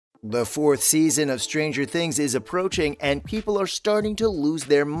The fourth season of Stranger Things is approaching, and people are starting to lose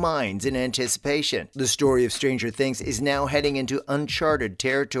their minds in anticipation. The story of Stranger Things is now heading into uncharted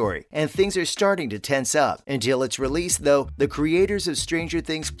territory, and things are starting to tense up. Until its release, though, the creators of Stranger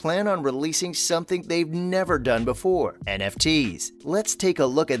Things plan on releasing something they've never done before: NFTs. Let's take a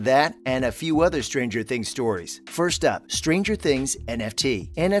look at that and a few other Stranger Things stories. First up, Stranger Things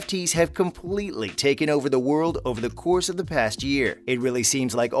NFT. NFTs have completely taken over the world over the course of the past year. It really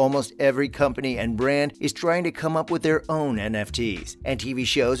seems like almost every company and brand is trying to come up with their own NFTs, and TV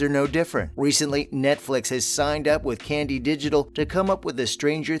shows are no different. Recently, Netflix has signed up with Candy Digital to come up with the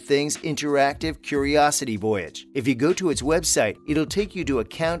Stranger Things interactive curiosity voyage. If you go to its website, it'll take you to a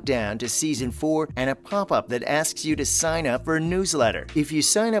countdown to Season 4 and a pop-up that asks you to sign up for a newsletter. If you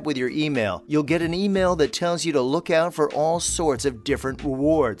sign up with your email, you'll get an email that tells you to look out for all sorts of different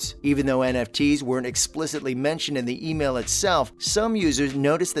rewards. Even though NFTs weren't explicitly mentioned in the email itself, some users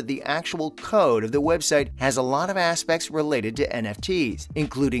noticed that the actual code of the website has a lot of aspects related to NFTs,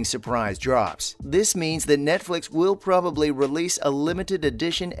 including surprise drops. This means that Netflix will probably release a limited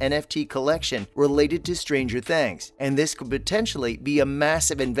edition NFT collection related to Stranger Things, and this could potentially be a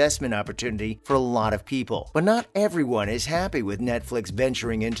massive investment opportunity for a lot of people. But not everyone is happy with Netflix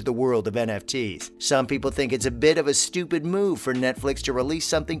venturing into the world of NFTs. Some people think it's a bit of a stupid move for Netflix to release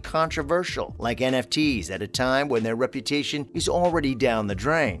something controversial like NFTs at a time when their reputation is already down the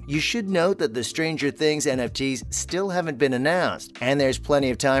drain. You should note that the Stranger Things NFTs still haven't been announced, and there's plenty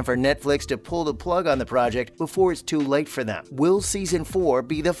of time for Netflix to pull the plug on the project before it's too late for them. Will Season 4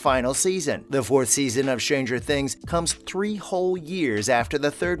 be the final season? The fourth season of Stranger Things comes 3 whole years after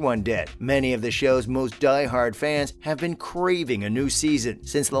the third one did. Many of the show's most die-hard fans have been craving a new season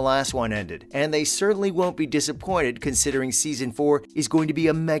since the last one ended, and they certainly won't be disappointed considering Season 4 is going to be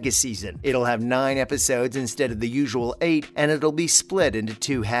a mega season. It'll have 9 episodes instead of the usual 8, and it'll be split into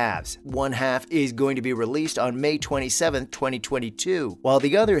 2 halves. One half is going to be released on May 27, 2022, while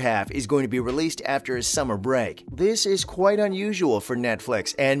the other half is going to be released after a summer break. This is quite unusual for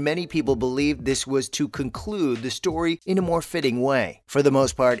Netflix, and many people believe this was to conclude the story in a more fitting way. For the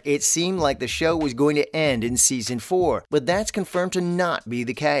most part, it seemed like the show was going to end in Season 4, but that's confirmed to not be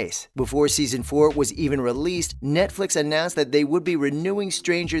the case. Before Season 4 was even released, Netflix announced that they would be renewing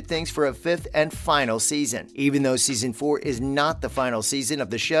Stranger Things for a 5th and final season. Even though Season 4 is not the final season of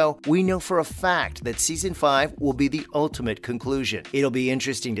the show, we know for a fact that Season 5 will be the ultimate conclusion. It'll be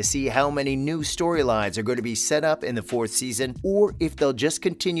interesting to see how many new storylines are going to be set up in the 4th season, or if they'll just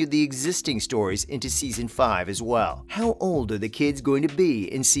continue the existing stories into Season 5 as well. How old are the kids going to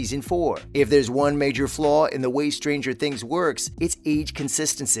be in Season 4? If there's one major flaw in the way Stranger Things works, it's age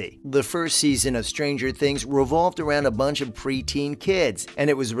consistency. The first season of Stranger Things revolved around a bunch of preteen kids, and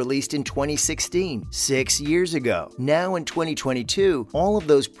it was released in 2016, 6 years ago. Now in 2022, all of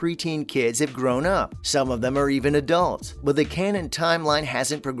those preteen kids have grown up. Some of them are even adults, but the canon timeline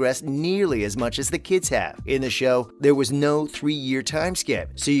hasn't progressed nearly as much as the kids have. In the show, there was no 3-year time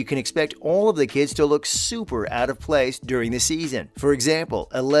skip, so you can expect all of the kids to look super out of place during the season. For example,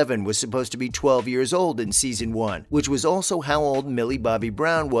 11 was supposed to be 12 years old in Season 1, which was also how old Millie Bobby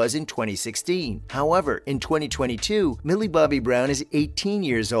Brown was in 2016. However, in 2022, Millie Bobby Brown is 18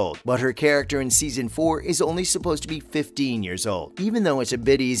 years old, but her character in Season 4 is only supposed to be 15 years old. Even though it's a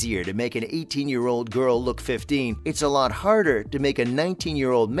bit easier to make an 18-year-old girl look 15, it's a lot harder to make a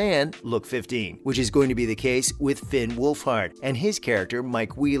 19-year-old man look 15, which is going to be the case with Finn Wolfhard and his character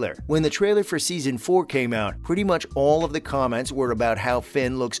Mike Wheeler. When the trailer for Season 4 came out, pretty much all of the comments were about how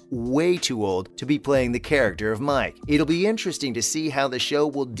Finn looks way too old to be playing the character of Mike. It'll be interesting to see how the show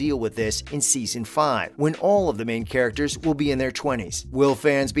will deal with this in Season 5, when all of the main characters will be in their 20s. Will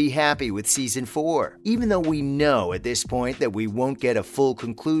fans be happy with Season 4? Even though we know at this point that we won't get a full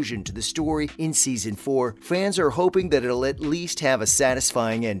conclusion to the story in Season 4, fans are hoping that it'll at least have a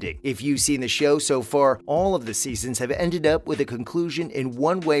satisfying ending. If you've seen the show so far, all of the seasons have ended up with a conclusion in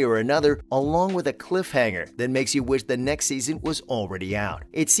one way or another, along with a cliffhanger that makes you wish the next season was already out.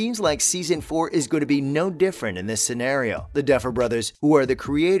 It seems like Season 4 is going to be no different in this scenario. The Duffer Brothers, who are the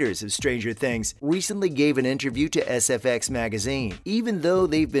creators of Stranger Things, recently gave an interview to SFX magazine. Even though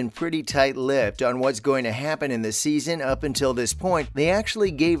they've been pretty tight-lipped on what's going to happen in the season up until this point, they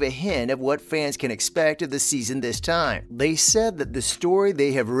actually gave a hint of what fans can expect of the season this time. They said that the story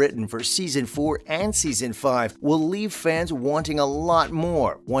they have written for Season 4 and Season 5 will leave fans wanting a lot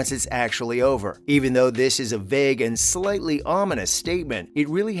more once it's actually over. Even though this is a vague and slightly ominous statement, it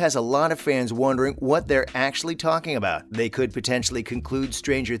really has a lot of fans wondering what they're actually talking about. They could potentially conclude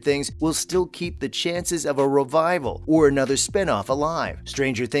Stranger Things will still keep the chances of a revival or another spin-off alive.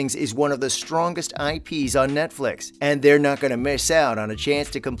 Stranger Things is one of the strongest IPs on Netflix, and they're not going to miss out out on a chance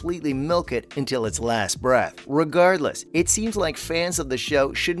to completely milk it until its last breath. Regardless, it seems like fans of the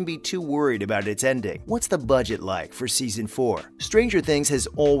show shouldn't be too worried about its ending. What's the budget like for Season 4? Stranger Things has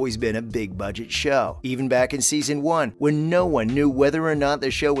always been a big budget show. Even back in Season 1, when no one knew whether or not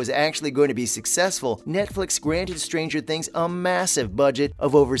the show was actually going to be successful, Netflix granted Stranger Things a massive budget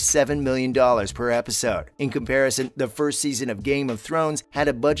of over $7 million per episode. In comparison, the first season of Game of Thrones had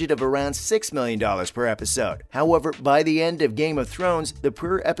a budget of around $6 million per episode. However, by the end of Game of Thrones, the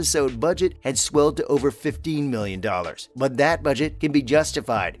per episode budget had swelled to over $15 million. But that budget can be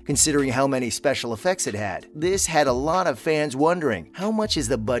justified, considering how many special effects it had. This had a lot of fans wondering, how much is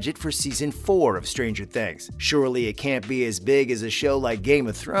the budget for Season 4 of Stranger Things? Surely it can't be as big as a show like Game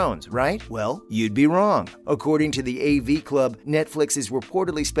of Thrones, right? Well, you'd be wrong. According to the AV Club, Netflix is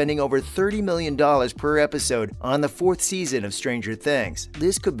reportedly spending over $30 million per episode on the 4th season of Stranger Things.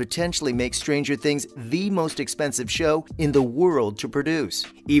 This could potentially make Stranger Things the most expensive show in the world to produce.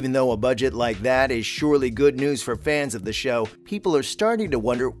 Even though a budget like that is surely good news for fans of the show, people are starting to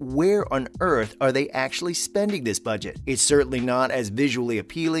wonder where on earth are they actually spending this budget. It's certainly not as visually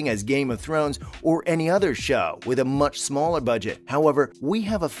appealing as Game of Thrones or any other show with a much smaller budget. However, we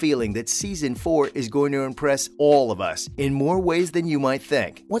have a feeling that Season 4 is going to impress all of us in more ways than you might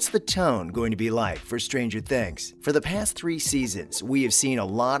think. What's the tone going to be like for Stranger Things? For the past 3 seasons, we have seen a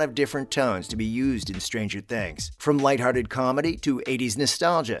lot of different tones to be used in Stranger Things. From lighthearted comedy to 80s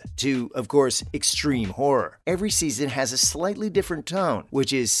nostalgia to, of course, extreme horror. Every season has a slightly different tone,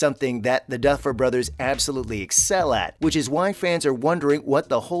 which is something that the Duffer Brothers absolutely excel at, which is why fans are wondering what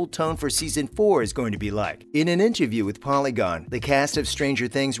the whole tone for Season 4 is going to be like. In an interview with Polygon, the cast of Stranger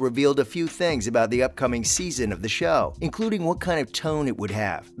Things revealed a few things about the upcoming season of the show, including what kind of tone it would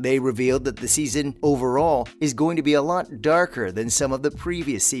have. They revealed that the season overall is going to be a lot darker than some of the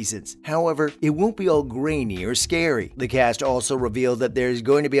previous seasons. However, it won't be all grainy or scary. The cast also revealed that there's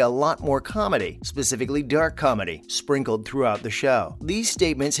going to be a lot more comedy, specifically dark comedy, sprinkled throughout the show. These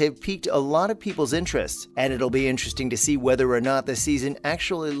statements have piqued a lot of people's interests, and it'll be interesting to see whether or not the season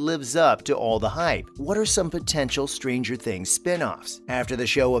actually lives up to all the hype. What are some potential Stranger Things spin-offs? After the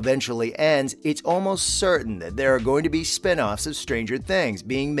show eventually ends, it's almost certain that there are going to be spin-offs of Stranger Things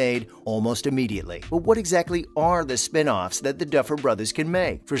being made almost immediately. But what exactly are the spin-offs that the Duffer Brothers can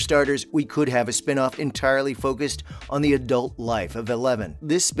make? For starters, we could have a spin-off entirely focused on the adult life of Eleven.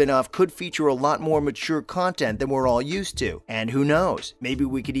 This spin-off could feature a lot more mature content than we're all used to. And who knows, maybe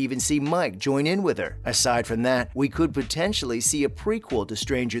we could even see Mike join in with her. Aside from that, we could potentially see a prequel to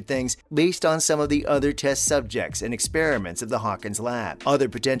Stranger Things based on some of the other test subjects and experiments of the Hawkins lab. Other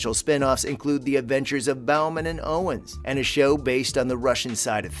potential spin-offs include the adventures of Bauman and Owens, and a show based on the Russian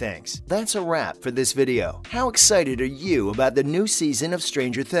side of things. That's a wrap for this video. How excited are you about the new season of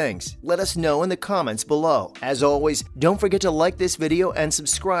Stranger Things? Let us know in the comments below. As always, don't forget to like this video and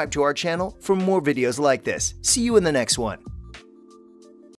subscribe to our channel for more videos like this. See you in the next one.